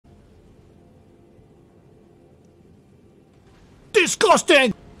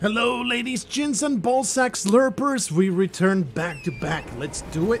Disgusting! Hello, ladies, gins, and ballsack slurpers. We return back to back. Let's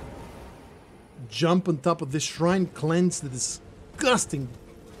do it. Jump on top of this shrine, cleanse the disgusting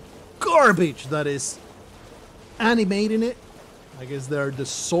garbage that is animating it. I guess they are the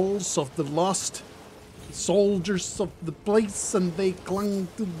souls of the lost soldiers of the place, and they clung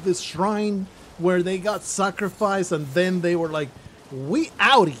to the shrine where they got sacrificed, and then they were like, we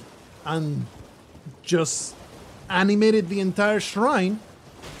outie, and just animated the entire shrine.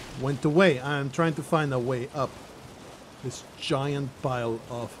 Went away. I'm trying to find a way up this giant pile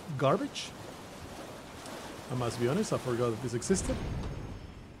of garbage. I must be honest, I forgot that this existed.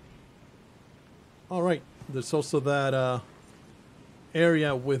 Alright, there's also that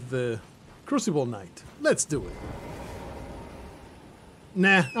area with the Crucible Knight. Let's do it.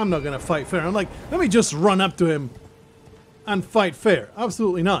 Nah, I'm not gonna fight fair. I'm like, let me just run up to him and fight fair.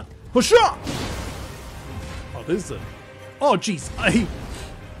 Absolutely not. Husha! Oh, this is a... Oh, jeez.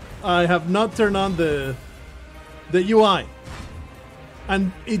 I have not turned on the UI.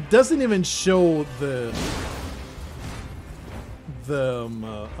 And it doesn't even show the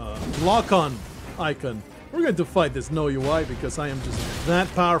lock-on icon. We're going to fight this no UI because I am just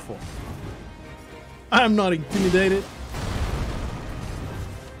that powerful. I am not intimidated.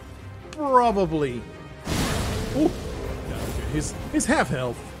 Probably. Ooh. Yeah, okay. He's half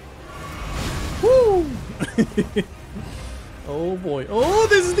health. Woo! Oh boy. Oh,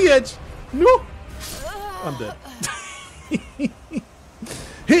 this is the edge. No! I'm dead.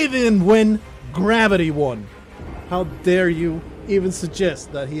 He didn't win. Gravity won. How dare you even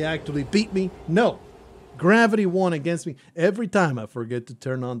suggest that he actually beat me? No. Gravity won against me. Every time I forget to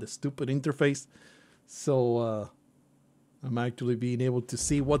turn on the stupid interface. So, I'm actually being able to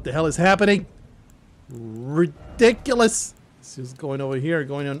see what the hell is happening. Ridiculous. It's just going over here,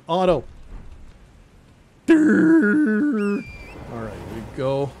 going on auto. Alright, we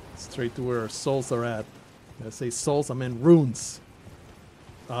go straight to where our souls are at. When I say souls, I meant runes.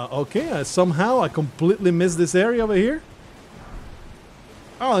 Okay, somehow I completely missed this area over here.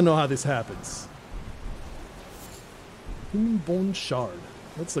 I don't know how this happens. Human bone shard.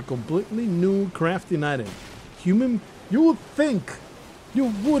 That's a completely new crafting item. You would think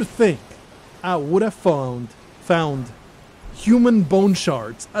I would have found human bone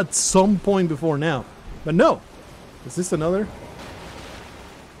shards at some point before now. But no. Is this another?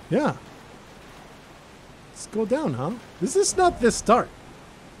 Yeah. Let's go down, huh? This is not the start.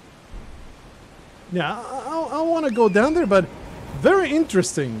 Yeah, I want to go down there, but very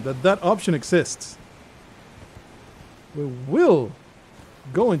interesting that that option exists. We will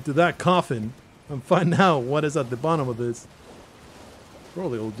go into that coffin and find out what is at the bottom of this.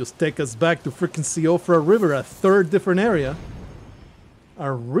 Probably will just take us back to freaking Siofra River, a third different area. I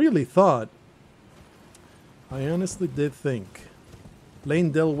really thought, I honestly did think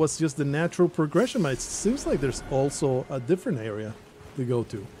Lanedale was just the natural progression, but it seems like there's also a different area to go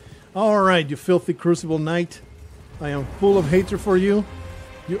to. Alright, you filthy Crucible Knight. I am full of hatred for you.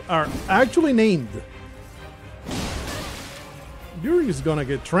 You are actually named. You're just gonna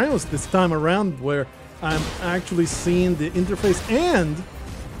get trounced this time around, where I'm actually seeing the interface, and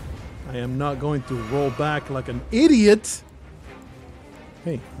I am not going to roll back like an idiot.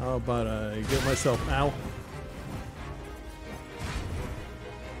 Hey, how about I get myself out?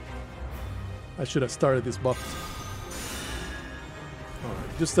 I should have started this buff.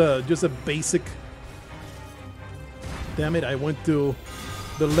 Alright, just a basic. Damn it, I went to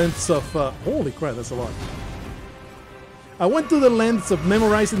the lengths of holy crap, that's a lot. I went to the lengths of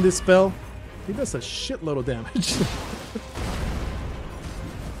memorizing this spell. He does a shitload of damage.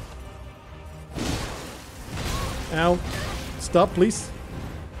 Ow. Stop, please.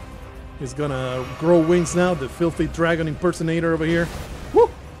 He's gonna grow wings now, the filthy dragon impersonator over here. Woo!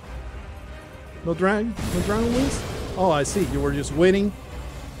 No dragon wings? Oh, I see. You were just waiting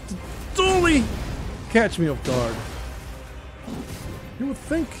to totally catch me off guard. You would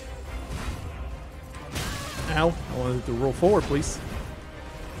think. Ow. I wanted to roll forward, please.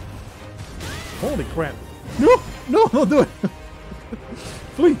 Holy crap. No! No, don't do it!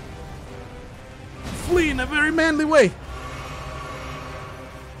 Flee! Flee in a very manly way!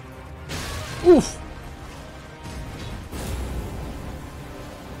 Oof!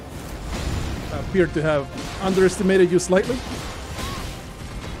 I appear to have underestimated you slightly.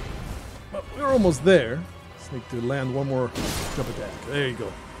 But we're almost there. Just need to land one more jump attack. There you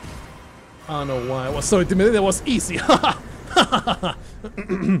go. I don't know why I was so intimidated. That was easy.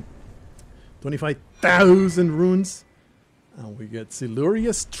 25,000 runes. And we get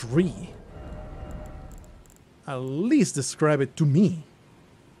Siluria's Tree. At least describe it to me.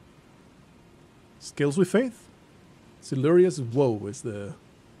 Skills with faith? Siluria's Woe is the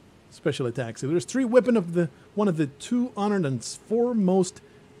special attack. Siluria's 3 weapon of the one of the 204 most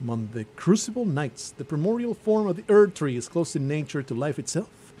among the Crucible Knights. The primordial form of the Earth Tree is close in nature to life itself.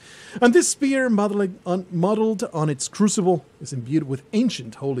 And this spear, modeled on its crucible, is imbued with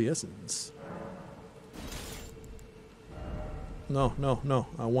ancient holy essence. No, no, no.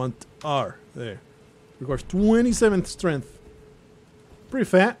 I want R. There. Requires 27th strength. Pretty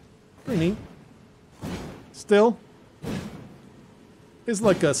fat. Pretty neat. Still, it's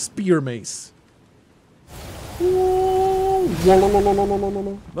like a spear mace.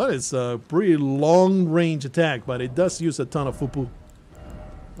 That is a pretty long range attack, but it does use a ton of fupu.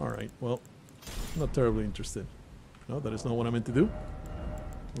 Alright, well, not terribly interested. No, that is not what I meant to do.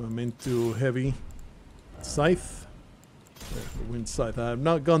 I'm into heavy scythe. There, the wind scythe. I have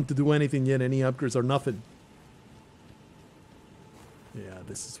not gone to do anything yet, any upgrades or nothing. Yeah,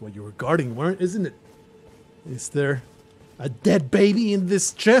 this is what you were guarding, weren't, isn't it? Is there a dead baby in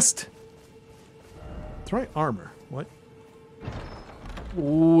this chest? Try armor. What?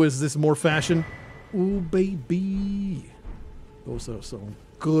 Ooh, is this more fashion? Ooh, baby. Those are some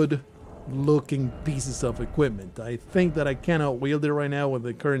good looking pieces of equipment. I think that I cannot wield it right now with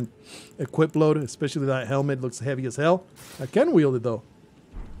the current equip load, especially that helmet looks heavy as hell. I can wield it though.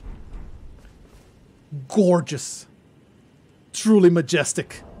 Gorgeous. Truly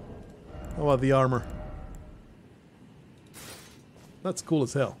majestic. How about the armor? That's cool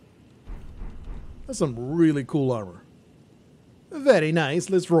as hell. That's some really cool armor. Very nice.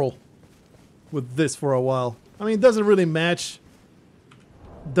 Let's roll with this for a while. I mean, it doesn't really match.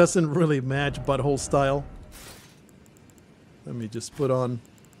 Doesn't really match butthole style. Let me just put on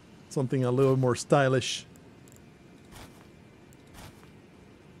something a little more stylish.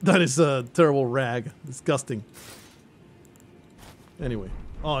 That is a terrible rag. Disgusting. Anyway.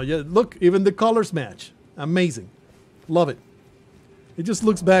 Oh, yeah, look, even the colors match. Amazing. Love it. It just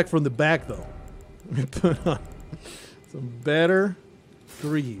looks back from the back, though. Let me put on some better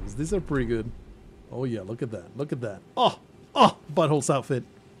greaves. These are pretty good. Oh, yeah, look at that. Look at that. Oh, butthole's outfit.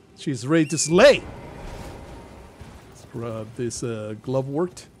 She's ready to slay. Let's grab this glove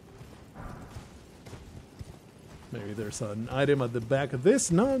wort. Maybe there's an item at the back of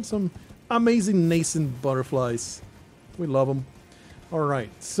this. No, some amazing nascent butterflies. We love them. All right,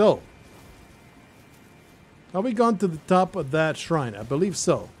 so have we gone to the top of that shrine? I believe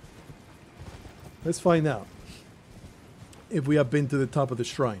so. Let's find out if we have been to the top of the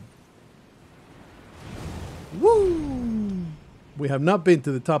shrine. Woo! We have not been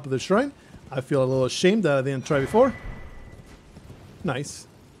to the top of the shrine. I feel a little ashamed that I didn't try before. Nice.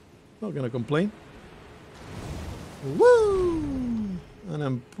 Not gonna complain. Woo! And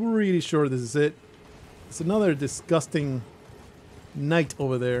I'm pretty sure this is it. It's another disgusting knight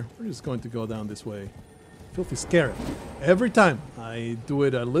over there. We're just going to go down this way. Filthy scarab. Every time I do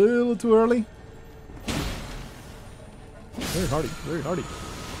it a little too early. Very hardy, very hardy.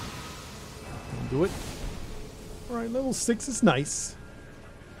 Don't do it. Alright, level 6 is nice.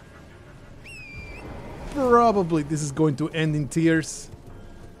 Probably this is going to end in tears.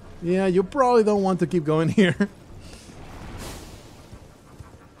 Yeah, you probably don't want to keep going here.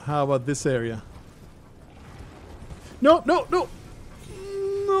 How about this area? No, no, no!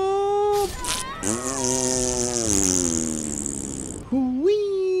 No!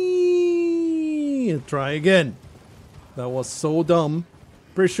 Whee! Try again. That was so dumb.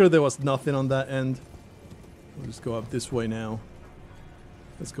 Pretty sure there was nothing on that end. We'll just go up this way now.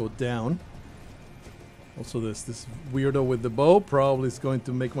 Let's go down. Also, this weirdo with the bow probably is going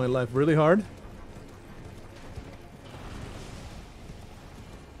to make my life really hard.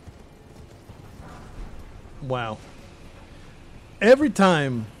 Wow. Every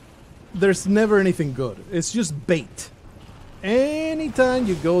time, there's never anything good. It's just bait. Anytime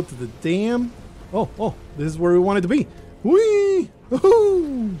you go to the damn... Oh, this is where we wanted to be. Whee!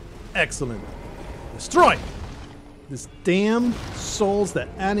 Woohoo! Excellent. Destroy! These damn souls that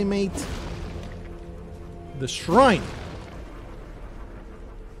animate the shrine.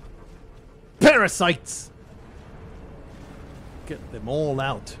 Parasites! Get them all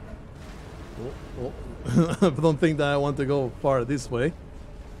out. Oh. I don't think that I want to go far this way.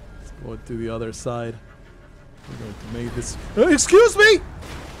 Let's go to the other side. We're going to make this... excuse me!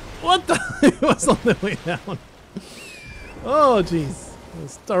 What the... It was on the way down. Oh, jeez.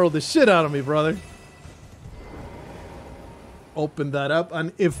 Startled the shit out of me, brother. Open that up,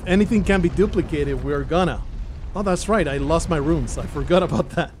 and if anything can be duplicated, we're gonna. Oh, that's right. I lost my runes. I forgot about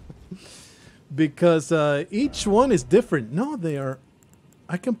that. Because each one is different. No, they are...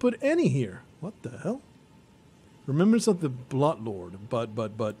 I can put any here. What the hell? Remembrance of the Blood Lord, but...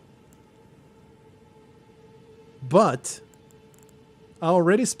 But I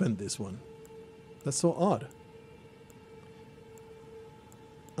already spent this one. That's so odd.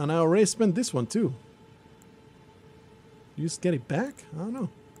 And I already spent this one too. You just get it back? I don't know.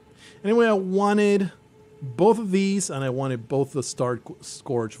 Anyway, I wanted both of these, and I wanted both the Star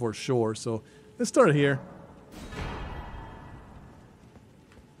Scourge for sure. So let's start here.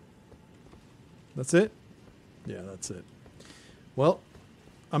 That's it? Yeah, that's it. Well,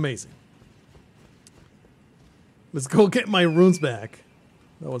 amazing. Let's go get my runes back.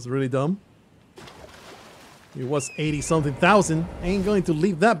 That was really dumb. It was 80-something thousand. I ain't going to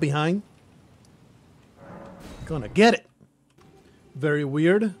leave that behind. Gonna get it. Very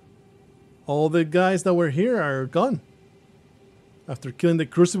weird. All the guys that were here are gone. After killing the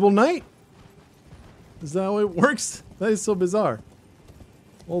Crucible Knight? Is that how it works? That is so bizarre.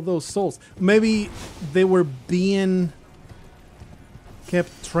 All those souls. Maybe they were being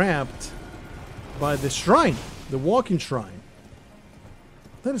kept trapped by the shrine. The walking shrine.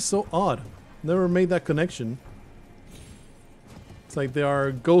 That is so odd. Never made that connection. It's like there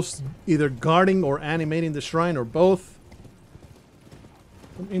are ghosts either guarding or animating the shrine or both.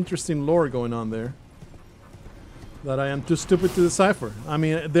 Some interesting lore going on there that I am too stupid to decipher. I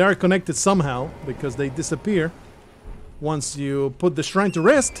mean, they are connected somehow because they disappear once you put the shrine to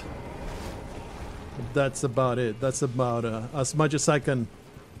rest. But that's about it. That's about as much as I can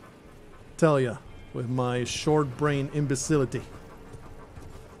tell you with my short brain imbecility.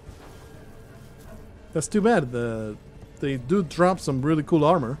 That's too bad. They do drop some really cool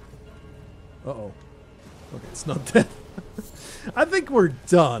armor. Uh-oh. Okay, it's not dead. I think we're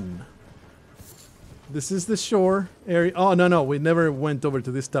done. This is the shore area. Oh, no. We never went over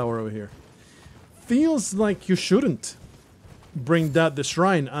to this tower over here. Feels like you shouldn't bring down the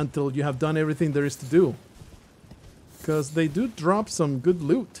shrine until you have done everything there is to do. Because they do drop some good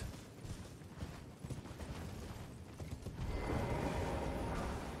loot.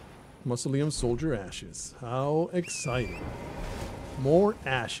 Mausoleum Soldier Ashes. How exciting. More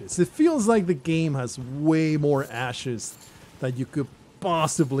ashes. It feels like the game has way more ashes that you could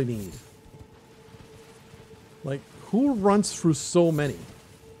possibly need. Like, who runs through so many?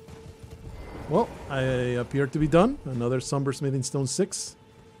 Well, I appear to be done. Another Somber Smithing Stone 6.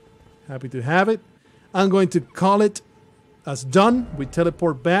 Happy to have it. I'm going to call it as done. We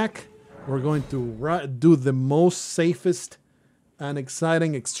teleport back. We're going to do the most safest and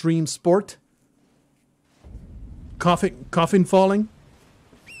exciting extreme sport. Coffin falling.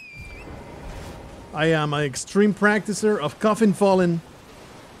 I am an extreme practicer of coffin falling,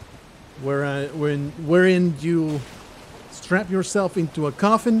 wherein you strap yourself into a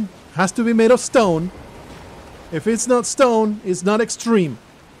coffin. Has to be made of stone. If it's not stone, it's not extreme.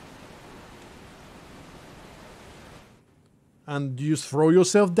 And you just throw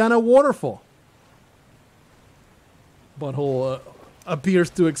yourself down a waterfall. Butthole appears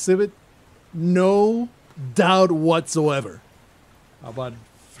to exhibit no doubt whatsoever about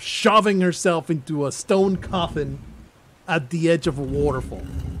shoving herself into a stone coffin at the edge of a waterfall.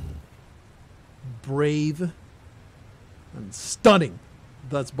 Brave and stunning.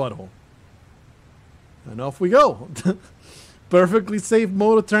 That's Butthole. And off we go. Perfectly safe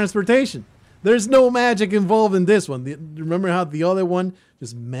mode of transportation. There's no magic involved in this one. Remember how the other one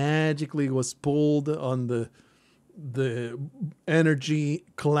just magically was pulled on the energy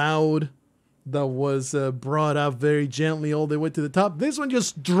cloud that was brought up very gently all the way to the top? This one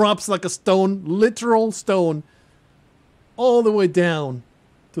just drops like a stone, literal stone, all the way down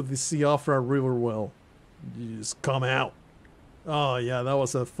to the Siofra River well. You just come out. Oh yeah, that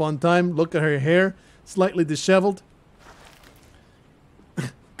was a fun time. Look at her hair, slightly disheveled.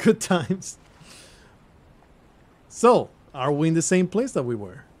 Good times. So, are we in the same place that we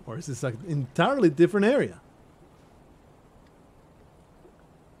were? Or is this an entirely different area?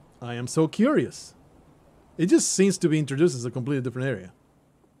 I am so curious. It just seems to be introduced as a completely different area.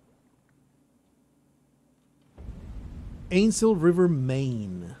 Ainsel River,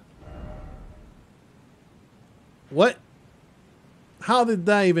 Maine. What? How did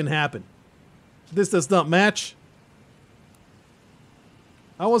that even happen? This does not match.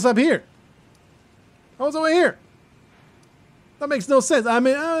 I was up here. I was over here. That makes no sense. I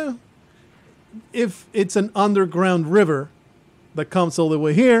mean, if it's an underground river that comes all the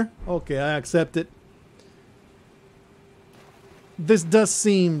way here, okay, I accept it. This does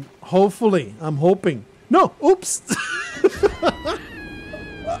seem, hopefully, I'm hoping. No, oops.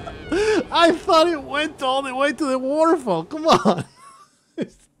 I thought it went all the way to the waterfall. Come on.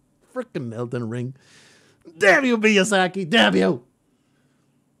 Freaking Elden Ring. Damn you, Miyazaki. Damn you.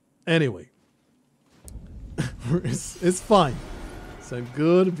 Anyway. It's fine. It's a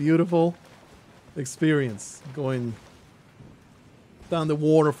good, beautiful experience going down the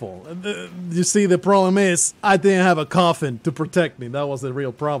waterfall. You see, the problem is I didn't have a coffin to protect me. That was the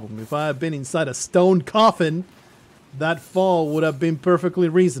real problem. If I had been inside a stone coffin, that fall would have been perfectly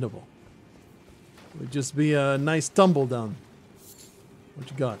reasonable. It would just be a nice tumble down. What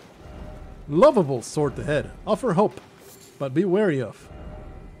you got? Lovable sword to head. Offer hope, but be wary of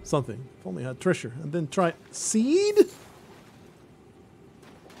something. If only I had treasure. And then try seed?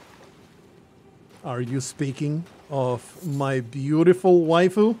 Are you speaking of my beautiful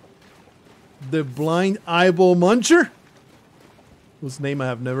waifu? The blind eyeball muncher? Whose name I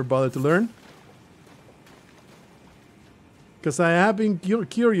have never bothered to learn? Because I have been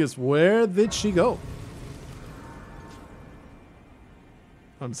curious, where did she go?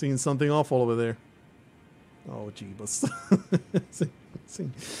 I'm seeing something awful over there. Oh, jeebus.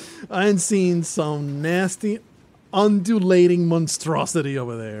 I'm seeing some nasty, undulating monstrosity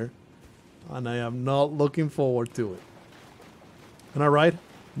over there. And I am not looking forward to it. Can I ride?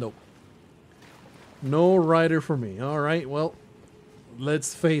 Nope. No rider for me. Alright, well,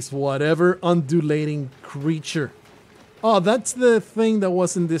 let's face whatever undulating creature. Oh, that's the thing that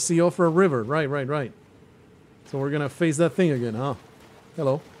was in the Siofra River. Right. So we're gonna face that thing again, huh?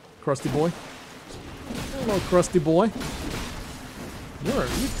 Hello, crusty boy. Hello, crusty boy.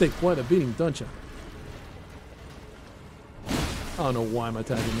 You take quite a beating, don't you? I don't know why I'm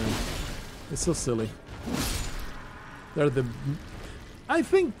attacking them. It's so silly. I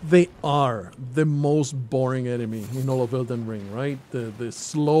think they are the most boring enemy in all of Elden Ring, right? The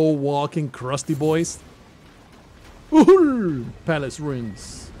slow walking crusty boys. Ooh, palace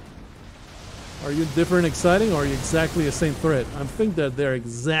ruins. Are you different, exciting, or are you exactly the same threat? I think that they're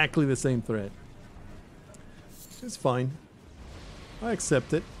exactly the same threat. It's fine. I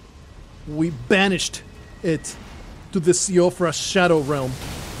accept it. We banished it to the Siofra Shadow Realm.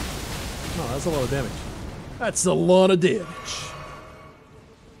 Oh, that's a lot of damage. That's a lot of damage.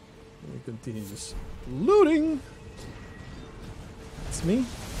 Let me continue just looting. That's me.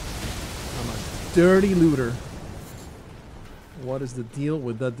 I'm a dirty looter. What is the deal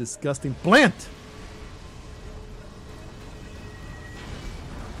with that disgusting plant?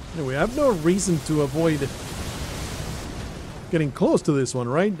 Anyway, I have no reason to avoid getting close to this one,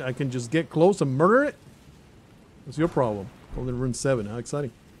 right? I can just get close and murder it? What's your problem? Golden Rune 7, how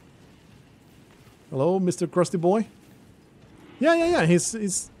exciting. Hello, Mr. Crusty Boy? Yeah,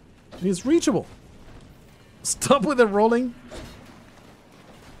 he's reachable. Stop with the rolling.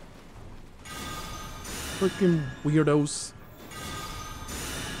 Freaking weirdos.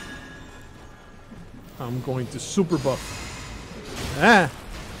 I'm going to super buff.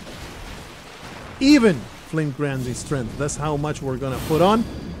 Even Flame grants me strength. That's how much we're gonna put on.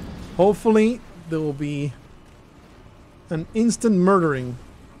 Hopefully there will be an instant murdering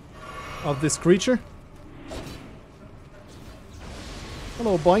of this creature.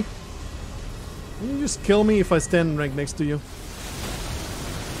 Hello, boy. Can you just kill me if I stand right next to you?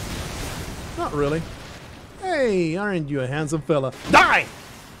 Not really. Hey, aren't you a handsome fella? Die!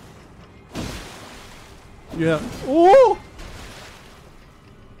 Yeah. Oh!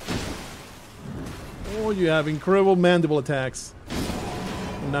 Oh, you have incredible mandible attacks.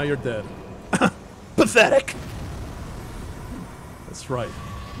 And now you're dead. Pathetic! That's right.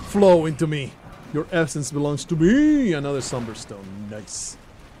 Flow into me. Your essence belongs to me. Another Somberstone. Nice.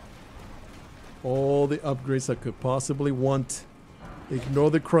 All the upgrades I could possibly want.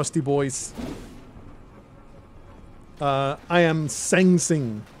 Ignore the crusty boys. I am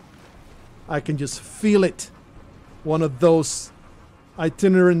sensing. I can just feel it. One of those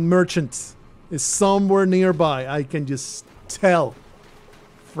itinerant merchants is somewhere nearby. I can just tell.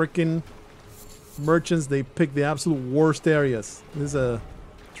 Freaking merchants, they pick the absolute worst areas. This is a...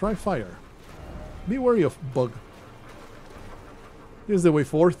 Try fire. Be wary of bug. Here's the way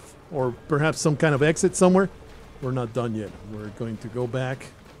forth. Or perhaps some kind of exit somewhere. We're not done yet. We're going to go back.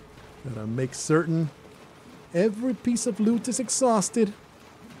 Gotta make certain every piece of loot is exhausted.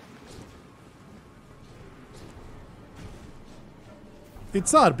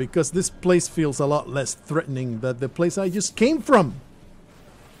 It's odd because this place feels a lot less threatening than the place I just came from.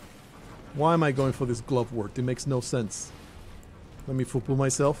 Why am I going for this glove word? It makes no sense. Let me fool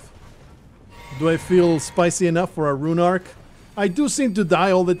myself. Do I feel spicy enough for a rune arc? I do seem to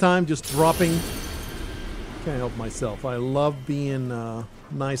die all the time, just dropping. Can't help myself. I love being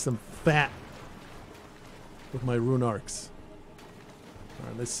nice and fat with my rune arcs.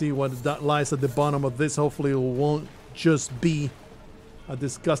 Alright, let's see what lies at the bottom of this. Hopefully it won't just be a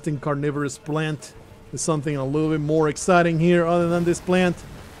disgusting carnivorous plant. There's something a little bit more exciting here other than this plant.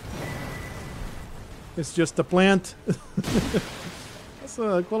 It's just a plant. That's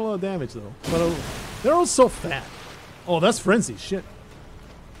quite a lot of damage, though. But they're all so fat. Oh, that's Frenzy. Shit.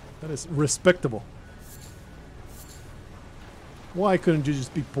 That is respectable. Why couldn't you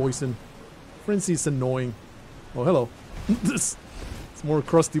just be poison? Frenzy's annoying. Oh, hello. It's more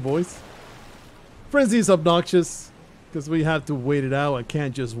crusty boys. Frenzy's obnoxious because we have to wait it out. I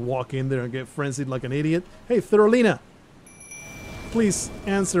can't just walk in there and get frenzied like an idiot. Hey, Thirolina. Please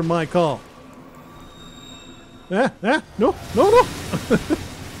answer my call. No. Let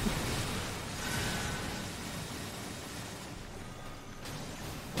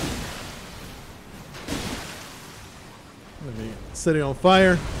me set it on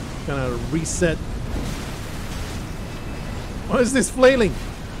fire. Kind of reset. What is this flailing?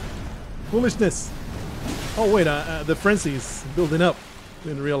 Foolishness. Oh wait, the frenzy is building up.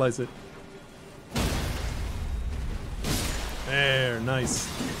 Didn't realize it. There, nice.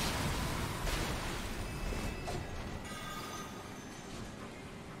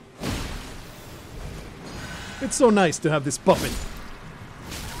 It's so nice to have this puppet.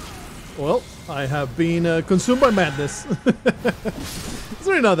 Well, I have been consumed by madness. It's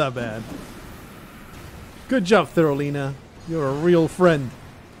really not that bad. Good job, Thirolina. You're a real friend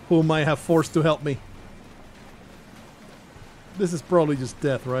whom I have forced to help me. This is probably just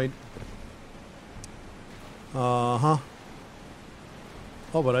death, right? Uh-huh.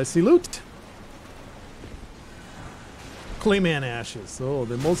 Oh, but I see loot. Clayman ashes. Oh,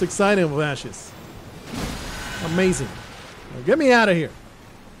 the most exciting of ashes. Amazing. Now get me out of here.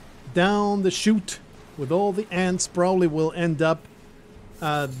 Down the chute with all the ants. Probably will end up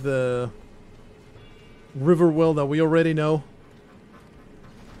at the river well that we already know.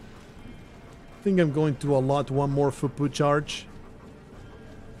 I think I'm going to allot one more Fupu charge.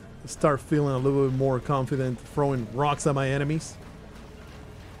 Start feeling a little bit more confident throwing rocks at my enemies.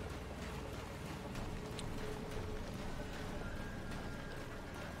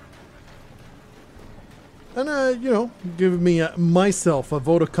 And, you know, give me myself a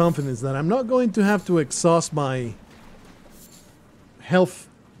vote of confidence that I'm not going to have to exhaust my health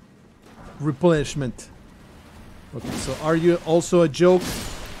replenishment. Okay, so are you also a joke?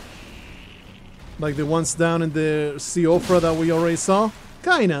 Like the ones down in the Siofra that we already saw?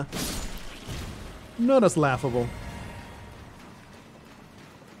 Kinda. Not as laughable.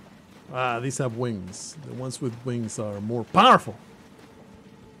 Ah, these have wings. The ones with wings are more powerful.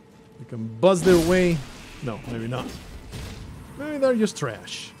 They can buzz their way. No, maybe not. Maybe they're just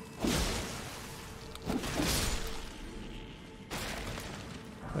trash.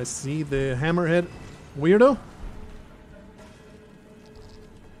 I see the hammerhead weirdo.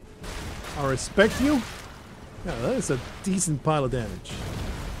 I respect you. Yeah, that is a decent pile of damage.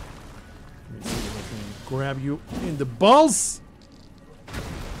 Let me see if I can grab you in the balls.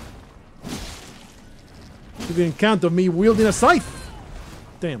 You didn't count on me wielding a scythe.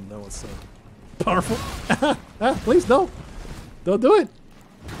 Damn, that was powerful. Please don't. Don't do it.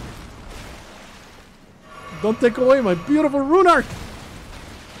 Don't take away my beautiful rune arc.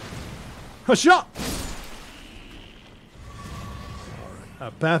 A shot. A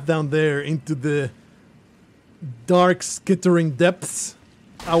path down there into the dark, skittering depths.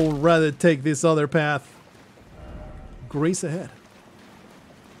 I would rather take this other path. Grace ahead.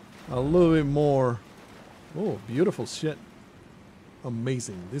 A little bit more. Oh, beautiful shit.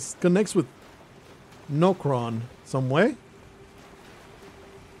 Amazing. This connects with Nokron some way.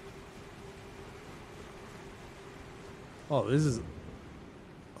 Oh, this is...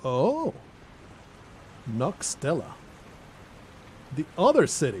 Oh. Nokstella. The other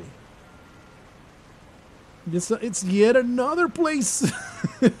city. It's yet another place.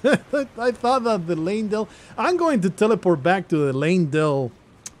 I thought that the Lanedale... I'm going to teleport back to the Lanedale.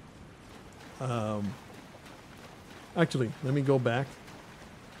 Actually, let me go back.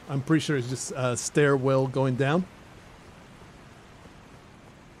 I'm pretty sure it's just a stairwell going down.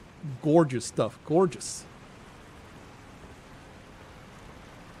 Gorgeous stuff. Gorgeous.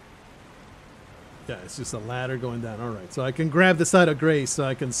 Yeah, it's just a ladder going down. Alright, so I can grab the side of grace so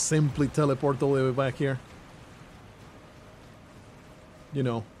I can simply teleport all the way back here. You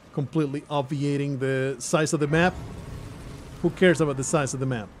know, completely obviating the size of the map. Who cares about the size of the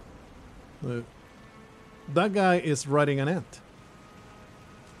map? That guy is riding an ant.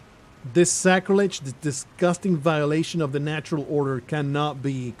 This sacrilege, this disgusting violation of the natural order cannot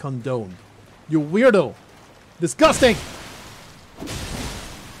be condoned. You weirdo! Disgusting!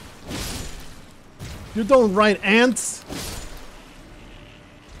 You don't ride ants!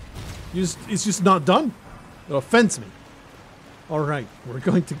 It's just not done. It offends me. Alright, we're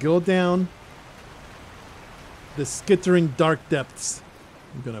going to go down the skittering dark depths.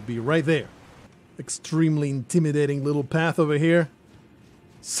 I'm gonna be right there. Extremely intimidating little path over here.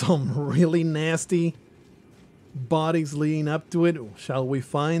 some really nasty bodies leading up to it. Shall we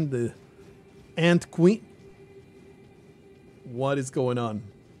find the Ant Queen? What is going on?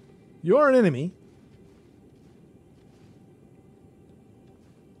 You're an enemy.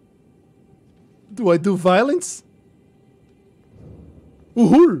 Do I do violence?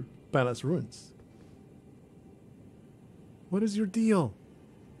 Uhul! Palace ruins. What is your deal?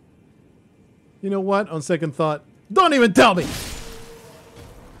 You know what? On second thought, don't even tell me!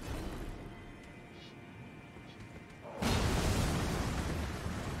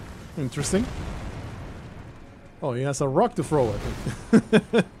 Interesting. Oh, he has a rock to throw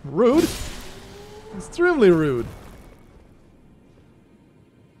at me. Rude. Extremely rude.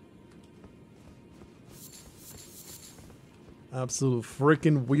 Absolute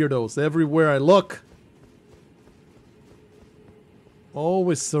freaking weirdos everywhere I look.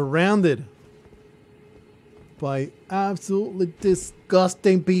 Always surrounded by absolutely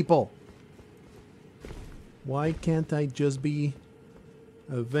disgusting people. Why can't I just be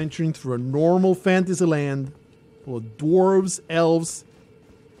adventuring through a normal fantasy land full of dwarves, elves,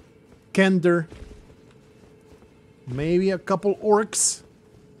 kender, maybe a couple orcs?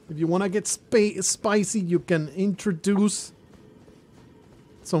 If you want to get spicy, you can introduce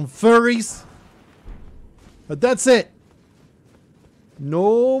some furries. But that's it.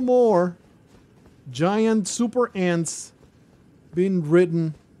 No more giant super ants being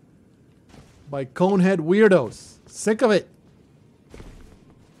ridden by conehead weirdos. Sick of it.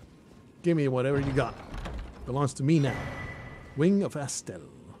 Give me whatever you got. Belongs to me now. Wing of Astel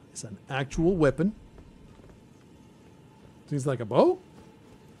is an actual weapon. Seems like a bow.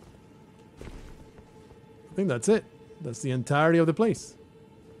 I think that's it. That's the entirety of the place.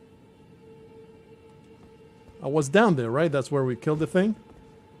 I was down there, right? That's where we killed the thing.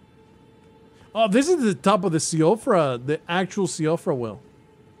 Oh, this is the top of the Siofra, the actual Siofra well.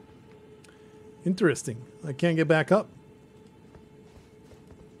 Interesting. I can't get back up.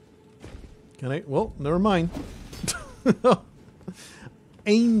 Can I? Well, never mind.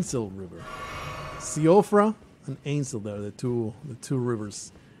 Ainsel River. Siofra and Ainsel there, the two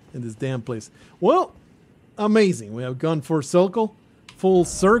rivers in this damn place. Well, amazing. We have gone full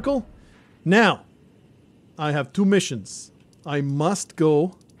circle. Now, I have 2 missions. I must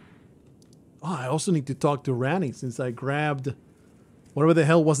go. Oh, I also need to talk to Rani since I grabbed whatever the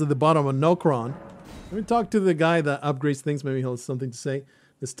hell was at the bottom of Nokron. Let me talk to the guy that upgrades things. Maybe he'll have something to say.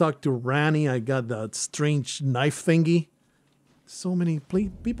 Let's talk to Rani. I got that strange knife thingy. So many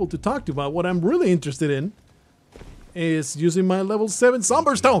people to talk to, but what I'm really interested in is using my level 7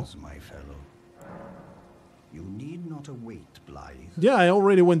 Somberstone. My fellow, you need not await Blythe. Yeah, I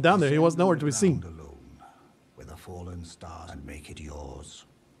already went down there. He was nowhere to be seen. Alone with the fallen stars and make it yours.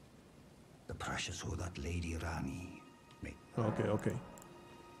 The precious who that Lady Rani may. Okay.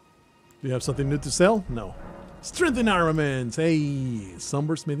 Do you have something new to sell? No. Strengthen armaments. Hey,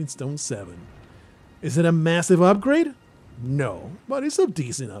 Somber Smithing Stone 7. Is it a massive upgrade? No, but it's a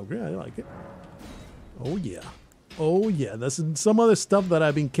decent upgrade. I like it. Oh yeah. Oh yeah. That's some other stuff that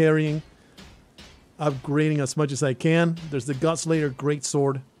I've been carrying. Upgrading as much as I can. There's the Godslayer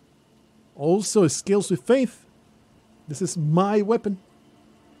Greatsword. Also Skills with Faith. This is my weapon.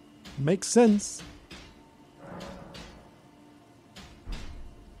 Makes sense.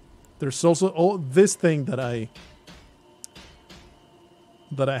 There's also this thing that I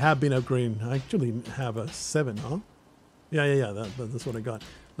have been upgrading. I actually have a 7, huh? Yeah. That's what I got.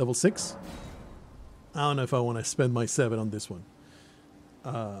 Level 6. I don't know if I want to spend my 7 on this one.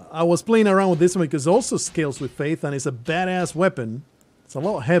 I was playing around with this one because it also scales with Faith and it's a badass weapon. It's a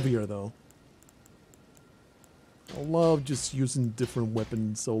lot heavier though. I love just using different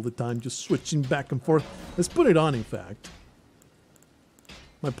weapons all the time, just switching back and forth. Let's put it on, in fact.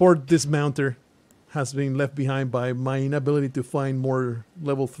 My poor dismounter has been left behind by my inability to find more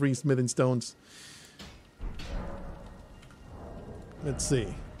level 3 smithing stones. Let's see.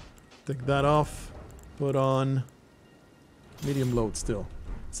 Take that off. Put on medium load still.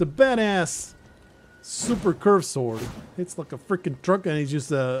 It's a badass super curved sword. It's like a freaking truck and it's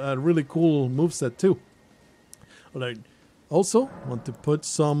just a really cool moveset too. Alright. Also, want to put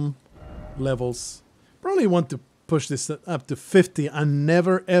some levels. Probably want to push this up to 50 and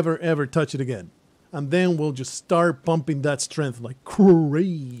never ever touch it again. And then we'll just start pumping that strength like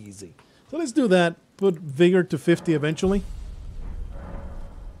crazy. So let's do that. Put vigor to 50 eventually.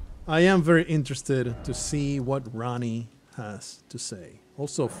 I am very interested to see what Rani has to say.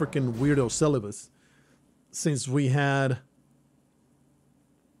 Also, freaking weirdo Celibus. Since we had...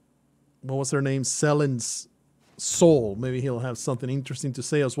 What was her name? Selen's soul. Maybe he'll have something interesting to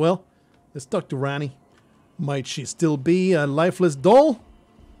say as well. Let's talk to Rani. Might she still be a lifeless doll?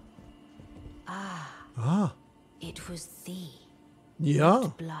 Ah. It was thee. Yeah.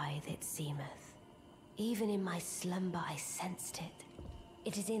 Not blithe it seemeth. Even in my slumber I sensed it.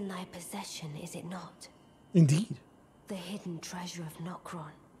 It is in thy possession, is it not? Indeed. The hidden treasure of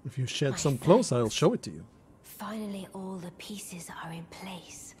Nokron. If you shed My some clothes, I'll thanks. show it to you. Finally all the pieces are in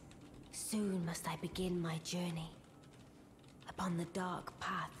place. Soon must I begin my journey. Upon the dark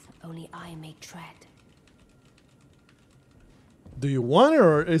path only I may tread. Do you want it,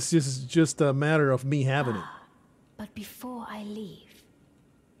 or is this just a matter of me having it? But before I leave,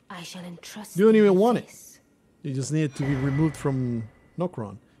 I shall entrust You don't thee even with want it. this. You just need it to be removed from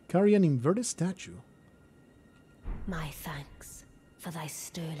Nokron. Carry an inverted statue. My thanks for thy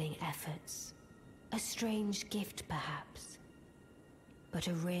sterling efforts. A strange gift, perhaps. But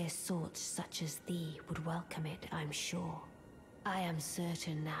a rare sort such as thee would welcome it, I'm sure. I am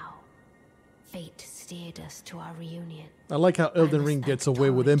certain now. Fate steered us to our reunion. I like how Elden Ring gets away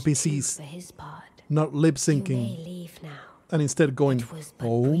with NPCs for his part. not lip You may syncing leave now. and instead going, It was but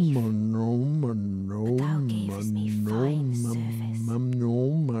oh, brief, no, no, but thou gavest me fine service.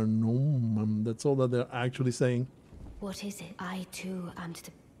 That's all that they're actually saying. What is it? I too am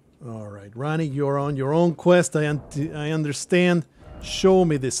to... All right, Ranni, you're on your own quest. I understand. Show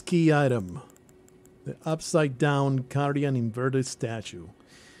me this key item. The upside-down Cardian inverted statue.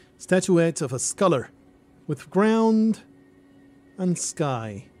 Statuette of a scholar with ground and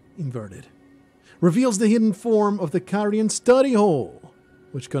sky inverted. Reveals the hidden form of the Cardian study hole,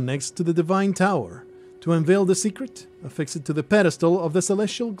 which connects to the divine tower. To unveil the secret, affix it to the pedestal of the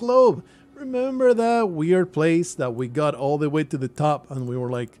celestial globe. Remember that weird place that we got all the way to the top and we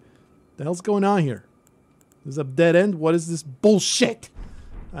were like, the hell's going on here? This is a dead end? What is this bullshit?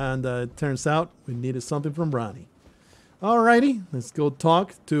 And it turns out we needed something from Ranni. Alrighty, let's go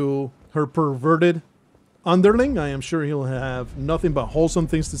talk to her perverted underling. I am sure he'll have nothing but wholesome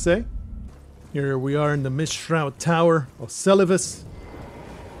things to say. Here we are in the Mist-Shroud Tower of Celivus.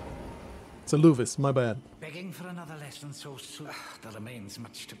 Celuvis, my bad. Begging for another lesson so soon. There remains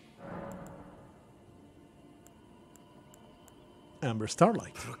much to... Amber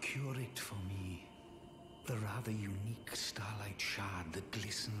Starlight. Procure it for me. The rather unique starlight shard that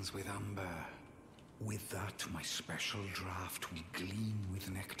glistens with amber. With that, my special draught will gleam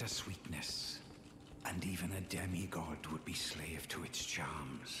with nectar sweetness. And even a demigod would be slave to its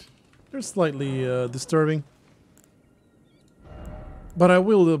charms. They're slightly disturbing. But I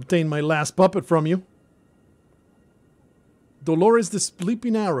will obtain my last puppet from you. Dolores the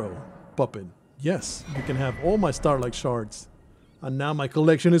Sleeping Arrow puppet. Yes, you can have all my Starlight shards. And now my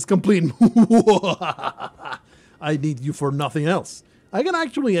collection is complete. I need you for nothing else. I can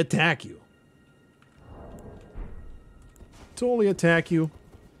actually attack you. Totally attack you.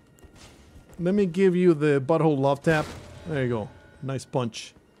 Let me give you the butthole love tap. There you go. Nice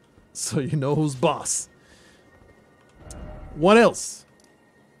punch. So you know who's boss. What else?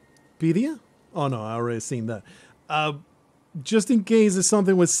 Pedia? Oh no, I already seen that. Just in case there's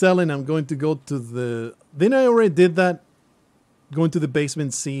something with selling, I'm going to go to the... Then I already did that. Going to the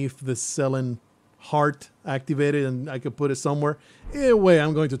basement, see if the selling heart activated and I could put it somewhere. Either way,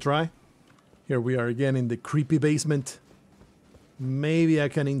 I'm going to try. Here we are again in the creepy basement. Maybe I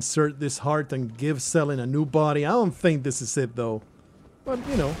can insert this heart and give Selin a new body. I don't think this is it though. But,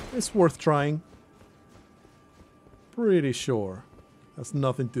 you know, it's worth trying. Pretty sure. Has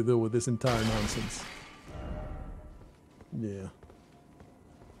nothing to do with this entire nonsense. Yeah.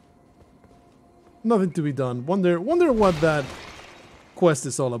 Nothing to be done. Wonder what that quest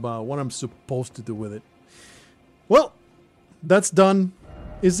is all about. What I'm supposed to do with it. Well, that's done.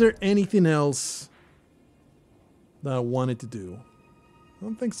 Is there anything else that I wanted to do? I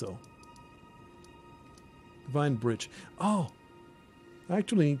don't think so. Divine Bridge. Oh, I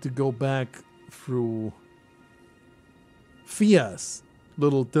actually need to go back through Fia's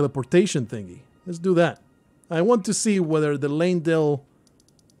little teleportation thingy. Let's do that. I want to see whether the Lanedale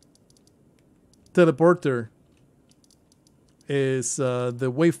teleporter is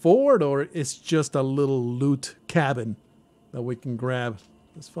the way forward or it's just a little loot cabin that we can grab.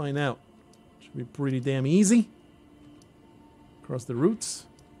 Let's find out. Should be pretty damn easy. Across the routes.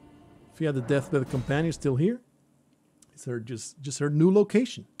 Fia the Deathbed Companion still here. It's her just her new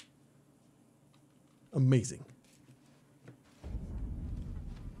location. Amazing.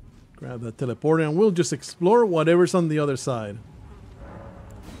 Grab that teleporter and we'll just explore whatever's on the other side.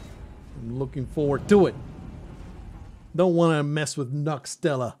 I'm looking forward to it. Don't want to mess with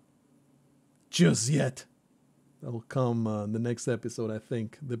Nokstella just yet. That'll come in the next episode, I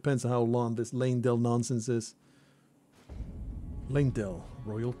think. Depends on how long this Lanedale nonsense is. Lanedale,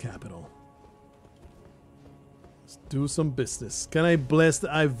 Royal Capital. Let's do some business. Can I bless?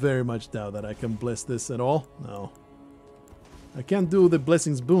 I very much doubt that I can bless this at all. No. I can't do the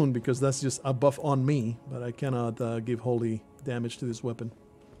blessings boon because that's just a buff on me, but I cannot give holy damage to this weapon.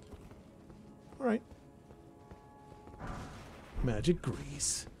 Alright. Magic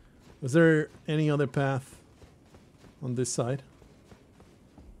grease. Was there any other path on this side?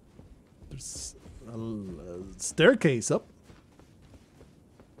 There's a staircase up.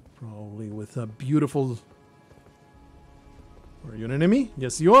 Probably with a beautiful... Are you an enemy?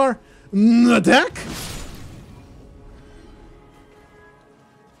 Yes, you are. Attack!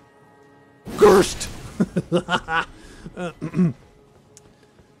 Cursed!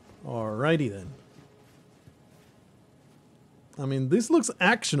 Alrighty then. I mean, this looks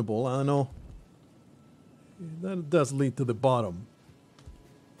actionable. I don't know. That does lead to the bottom.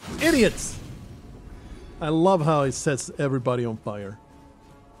 Idiots! I love how it sets everybody on fire.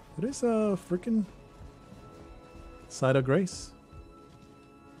 It is a freaking site of grace.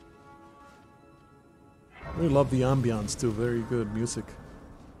 We love the ambiance too. Very good music.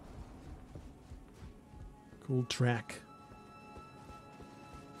 Cool track.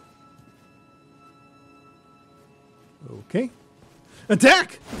 Okay.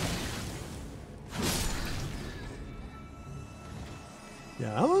 Attack!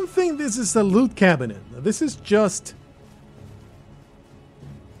 Yeah, I don't think this is a loot cabinet. This is just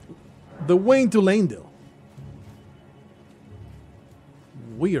the way into Lanedale.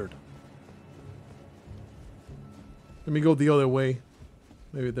 Weird. Let me go the other way.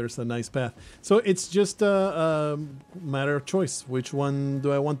 Maybe there's a nice path. So it's just a matter of choice. Which one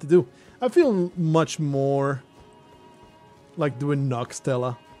do I want to do? I feel much more like doing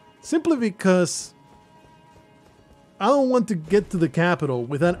Nokstella. Simply because I don't want to get to the capital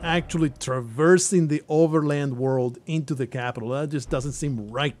without actually traversing the overland world into the capital. That just doesn't seem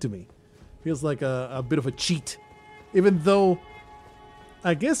right to me. Feels like a bit of a cheat. Even though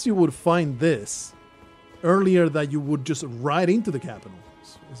I guess you would find this earlier that you would just ride into the capital.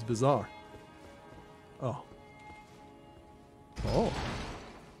 It's bizarre. Oh. Oh.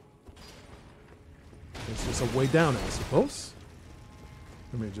 There's just a way down, I suppose.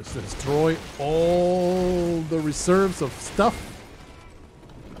 Let me just destroy all the reserves of stuff.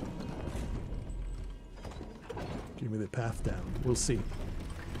 Give me the path down. We'll see.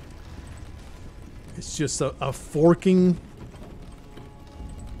 It's just a forking...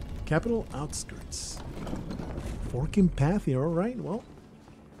 Capital outskirts. Forking path here, alright, well.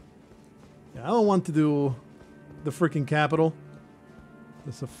 Yeah, I don't want to do the freaking capital.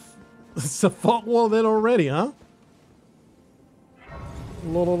 It's a fog wall there already, huh?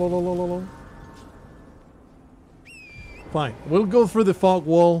 Fine, we'll go through the fog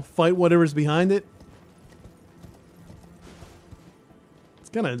wall, fight whatever's behind it.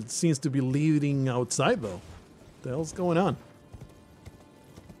 It kind of seems to be leading outside, though. What the hell's going on?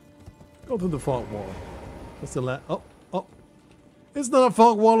 Go through the fog wall. What's the oh. It's not a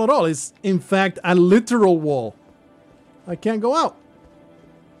fog wall at all. It's, in fact, a literal wall. I can't go out.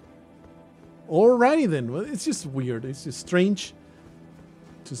 Alrighty then. Well, it's just weird. It's just strange.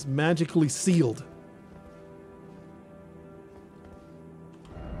 Just magically sealed.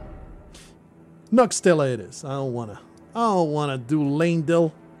 Nokstella it is. I don't wanna do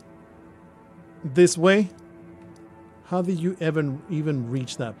Lanedale this way. How did you even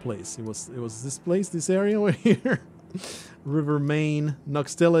reach that place? It was this place, this area over here. River Main,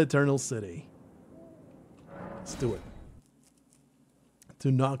 Nokstella Eternal City. Let's do it. To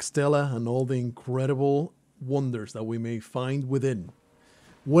Nokstella and all the incredible wonders that we may find within.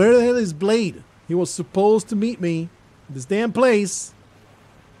 Where the hell is Blade? He was supposed to meet me in this damn place.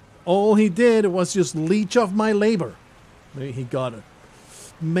 All he did was just leech off my labor. Maybe he got it.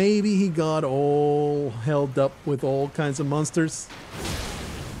 Maybe he got all held up with all kinds of monsters.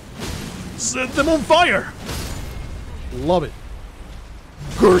 Set them on fire! Love it.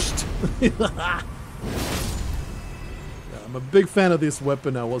 Cursed! Yeah, I'm a big fan of this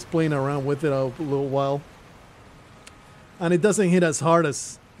weapon. I was playing around with it a little while. And it doesn't hit as hard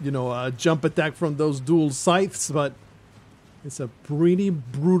as, you know, a jump attack from those dual scythes, but it's a pretty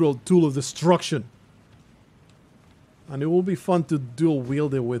brutal tool of destruction. And it will be fun to dual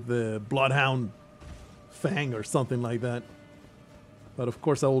wield it with the Bloodhound Fang or something like that. But of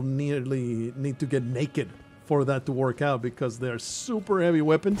course I will nearly need to get naked for that to work out because they're super heavy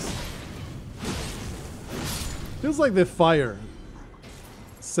weapons. Feels like the fire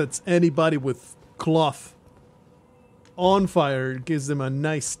sets anybody with cloth on fire. It gives them a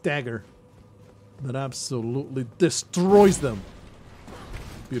nice stagger that absolutely destroys them.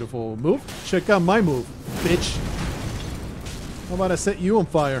 Beautiful move. Check out my move, bitch. How about I set you on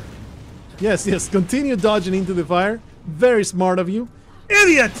fire? Yes, yes, continue dodging into the fire. Very smart of you.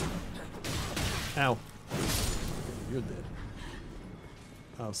 Idiot! Ow. You're dead.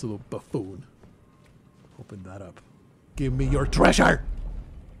 Absolute buffoon. Open that up. Give me your treasure!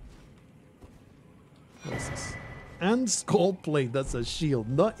 What is this? And skull plate, that's a shield.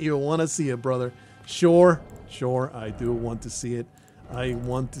 Not you want to see it, brother. Sure, I do want to see it. I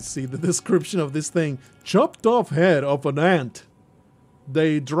want to see the description of this thing. Chopped off head of an ant.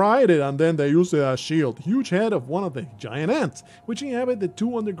 They dried it and then they used it as shield. Huge head of one of the giant ants, which inhabit the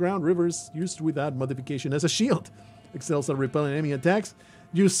 2 underground rivers, used without modification as a shield. Excels at repelling enemy attacks.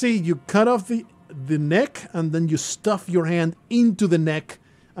 You see, you cut off the neck and then you stuff your hand into the neck,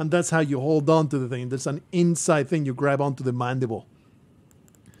 and that's how you hold on to the thing. There's an inside thing you grab onto the mandible.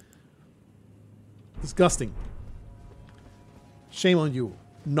 Disgusting. Shame on you,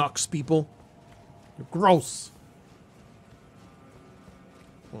 Nox people. You're gross.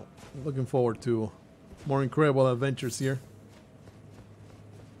 Well, looking forward to more incredible adventures here.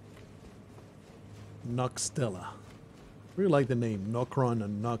 Nokstella. Really like the name, Nokron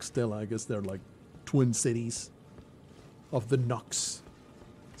and Nokstella. I guess they're like twin cities of the Nox.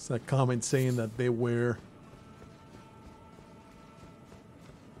 It's a comment saying that they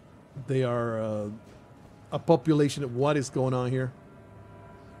are a population of what is going on here?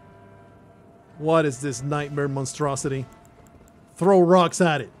 What is this nightmare monstrosity? Throw rocks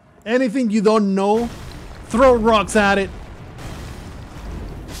at it. Anything you don't know, throw rocks at it.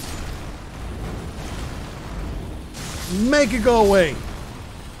 Make it go away.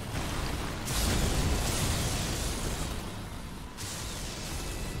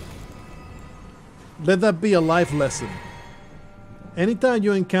 Let that be a life lesson. Anytime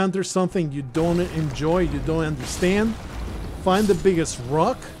you encounter something you don't enjoy, you don't understand, find the biggest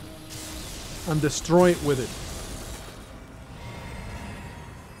rock and destroy it with it.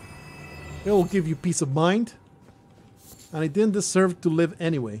 It will give you peace of mind, and it didn't deserve to live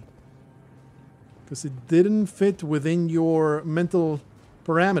anyway, because it didn't fit within your mental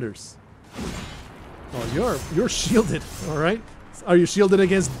parameters. Oh, you're shielded, all right? Are you shielded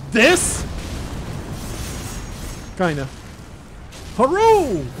against this? Kinda.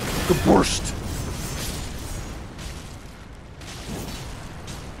 Hurrah! Geburst!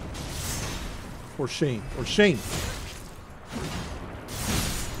 For shame. For shame.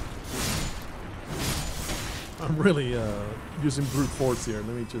 I'm really using brute force here. Let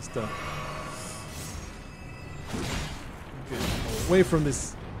me just get away from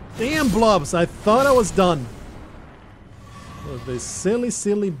this damn blobs. I thought I was done with this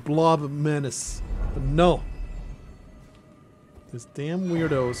silly blob menace. But no. This damn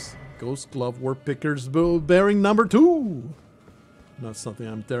weirdos. Ghost glove work pickers bearing number 2. Not something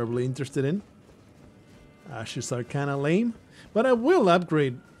I'm terribly interested in. Ashes are kinda lame. But I will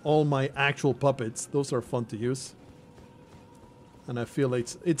upgrade all my actual puppets. Those are fun to use. And I feel like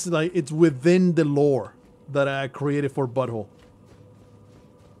it's within the lore that I created for Butthole.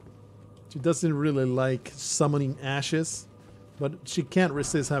 She doesn't really like summoning ashes, but she can't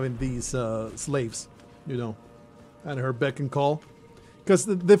resist having these slaves, you know, at her beck and call. Because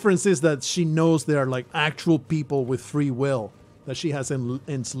the difference is that she knows they are like actual people with free will that she has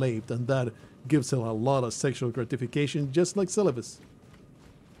enslaved, and that gives her a lot of sexual gratification, just like Syllabus.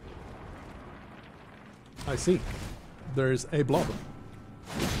 I see. There's a blob.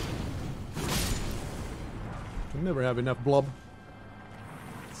 Can never have enough blob.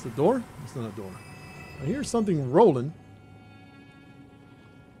 It's the door? It's not a door. I hear something rolling.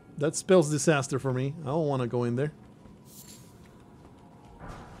 That spells disaster for me. I don't want to go in there.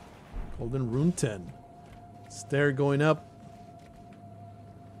 Golden Rune 10. Stair going up.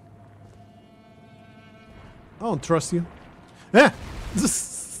 I don't trust you. Ah!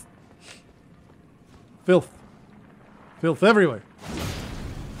 Filth. Filth everywhere.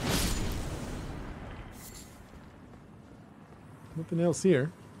 Nothing else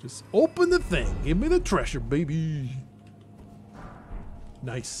here. Just open the thing. Give me the treasure, baby.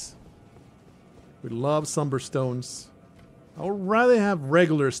 Nice. We love somber stones. I would rather have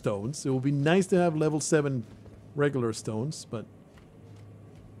regular stones. It would be nice to have level 7 regular stones, but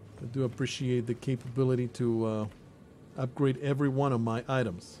I do appreciate the capability to upgrade every one of my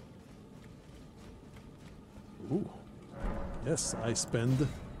items. Ooh. Yes, I spend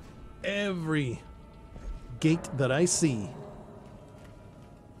every gate that I see.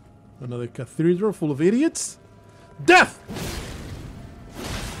 Another cathedral full of idiots. Death!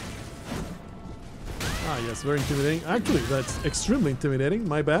 Ah, yes, very intimidating. Actually, that's extremely intimidating.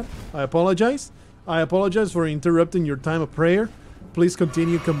 My bad. I apologize. I apologize for interrupting your time of prayer. Please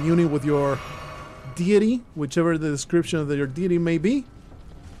continue communing with your deity, whichever the description of your deity may be.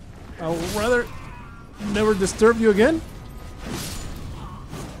 I'll rather never disturb you again.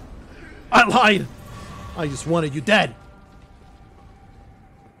 I lied. I just wanted you dead.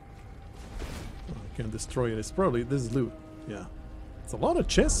 Oh, I can't destroy it. It's probably this is loot. Yeah. It's a lot of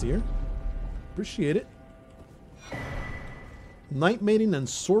chests here. Appreciate it. Night Maiden and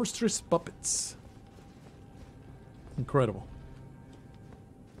Sorceress Puppets. Incredible.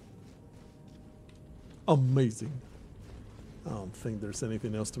 Amazing. I don't think there's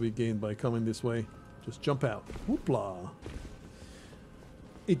anything else to be gained by coming this way. Just jump out. Whoopla.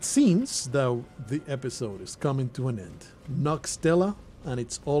 It seems, though, the episode is coming to an end. Nokstella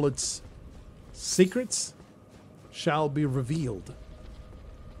and all its secrets shall be revealed.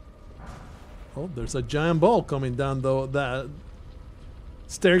 Oh, there's a giant ball coming down though that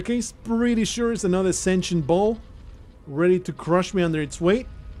staircase. Pretty sure it's another sentient ball, ready to crush me under its weight.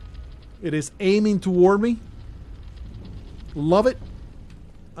 It is aiming toward me. Love it.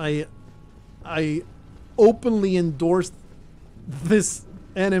 I openly endorsed this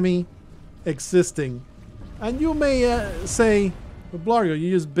enemy existing. And you may say, Blargo, you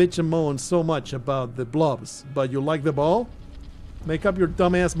just bitch and moan so much about the blobs, but you like the ball? Make up your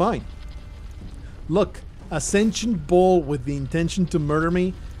dumbass mind. Look, a sentient ball with the intention to murder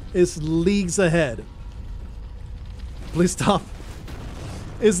me is leagues ahead. Please stop.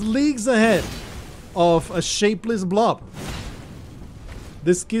 Is leagues ahead of a shapeless blob.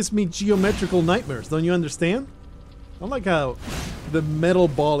 This gives me geometrical nightmares, don't you understand? I like how the metal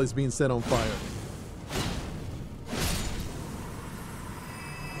ball is being set on fire.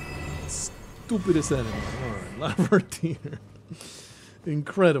 Stupidest enemy. Alright, Lavertier.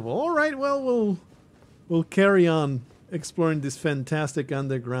 Incredible. Alright, well, we'll carry on exploring this fantastic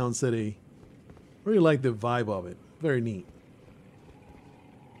underground city. Really like the vibe of it. Very neat.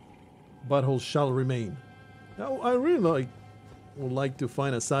 Butthole shall remain. I really would like to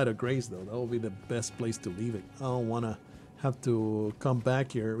find a site of grace though. That would be the best place to leave it. I don't want to have to come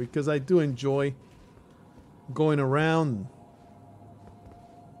back here because I do enjoy going around.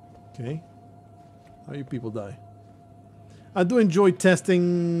 Okay. How you people die? I do enjoy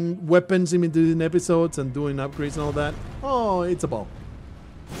testing weapons in between episodes and doing upgrades and all that. Oh, it's a ball.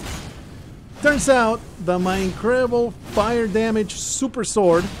 Turns out that my incredible fire damage super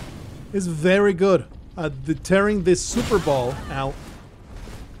sword is very good at deterring this super ball out.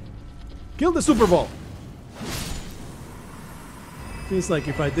 Kill the super ball. Feels like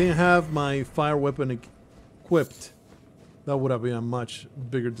if I didn't have my fire weapon equipped, that would have been a much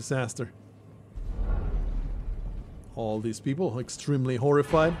bigger disaster. All these people extremely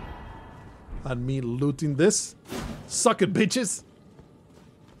horrified at me looting this. Suck it, bitches.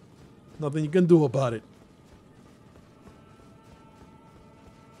 Nothing you can do about it.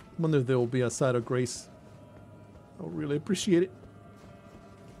 Wonder if there will be a side of grace. I'll really appreciate it.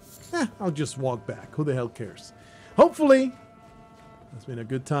 I'll just walk back. Who the hell cares? Hopefully, it's been a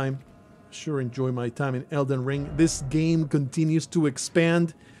good time. Sure enjoy my time in Elden Ring. This game continues to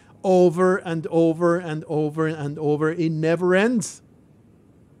expand over and over and over and over. It never ends.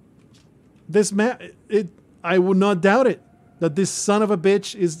 This map, I would not doubt it, that this son of a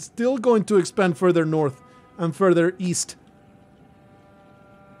bitch is still going to expand further north and further east.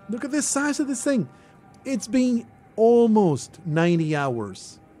 Look at the size of this thing. It's been almost 90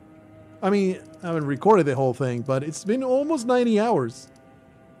 hours. I mean, I haven't recorded the whole thing, but it's been almost 90 hours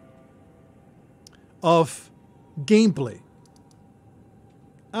of gameplay.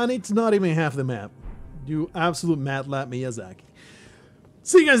 And it's not even half the map. You absolute mad lab Miyazaki.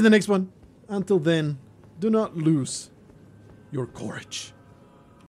 See you guys in the next one. Until then, do not lose your courage.